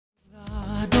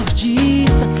of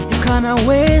Jesus, you cannot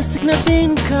waste sickness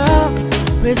in car.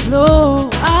 Praise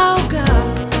Lord, our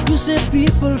God, you save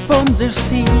people from their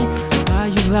sin. By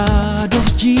your blood of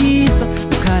Jesus,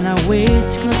 you cannot waste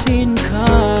sickness in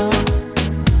car.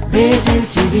 Bethel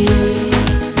TV,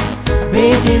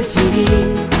 Bethel TV,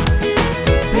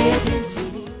 Bethel TV.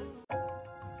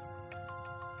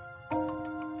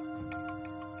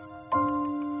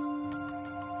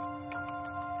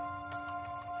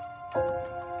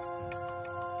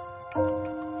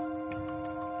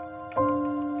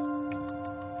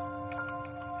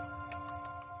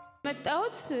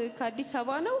 መጣሁት ከአዲስ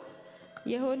አበባ ነው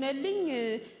የሆነልኝ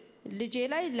ልጄ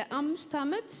ላይ ለ5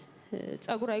 አመት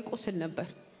ጸጉሯ ይቆስል ነበር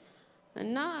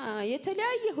እና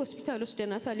የተለያየ ሆስፒታል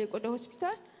ወስደናታል የቆዳ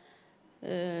ሆስፒታል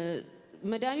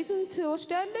መድኃኒቱን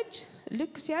ትወስዳለች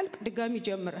ልክ ሲያልቅ ድጋሚ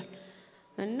ይጀምራል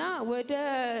እና ወደ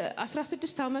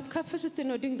 16 አመት ከፍ ስትል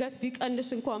ነው ድንገት ቢቀንስ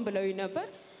እንኳን ብለውኝ ነበር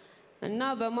እና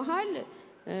በመሃል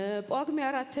ጳጉሜ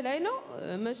 4 ላይ ነው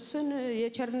መስፍን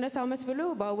የቸርነት አመት ብሎ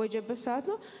ባወጀበት ሰዓት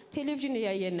ነው ቴሌቪዥን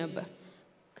ያያየን ነበር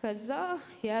ከዛ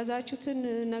ያዛችሁትን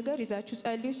ነገር ይዛችሁ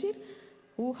ጸልዩ ሲል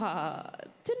ውሃ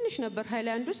ትንሽ ነበር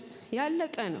ሃይላንድ ውስጥ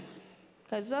ያለቀ ነው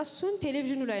ከዛ እሱን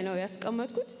ቴሌቪዥኑ ላይ ነው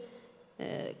ያስቀመጥኩት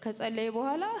ከጸለይ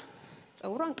በኋላ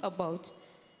ጸጉሯን ቀባሁት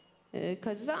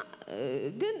ከዛ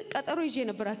ግን ቀጠሮ ይዤ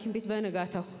ነበር ሐኪም ቤት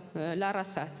በነጋታው ለ4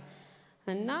 ሰዓት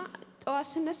እና ጠዋት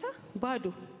ስነሳ ባዶ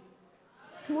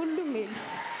ሙሉም የለ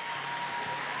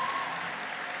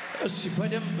እሺ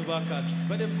በደንብ ባካችሁ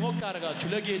በደንብ ሞቅ አድርጋችሁ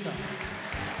ለጌታ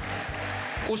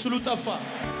ቁስሉ ጠፋ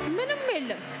ምንም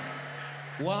የለም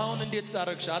ውሃውን እንዴት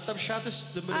ታረክሽ አጠብሻትስ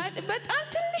ድምርሽ በጣም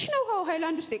ትንሽ ነው ውሃው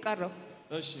ሃይላንድ ውስጥ የቀረው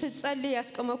እሺ ስትጸልይ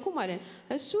ያስቀመኩ ማለት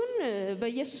እሱን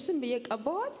በኢየሱስ ስም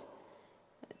በየቀባዋት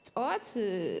ጠዋት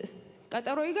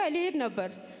ቀጠሮዬ ጋር ልሄድ ነበር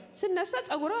ስነሳ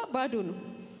ጸጉሯ ባዶ ነው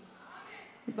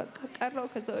በቃ ቀረው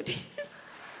ከዛ ወዲህ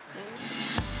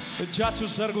እጃችሁ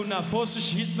ዘርጉና ፎስሽ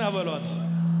ይጽና በሏት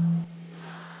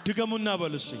ድገሙና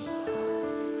በሉሲ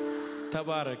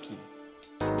ተባረኪ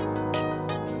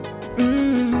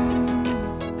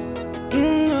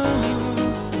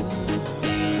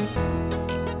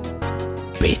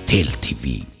Bethel TV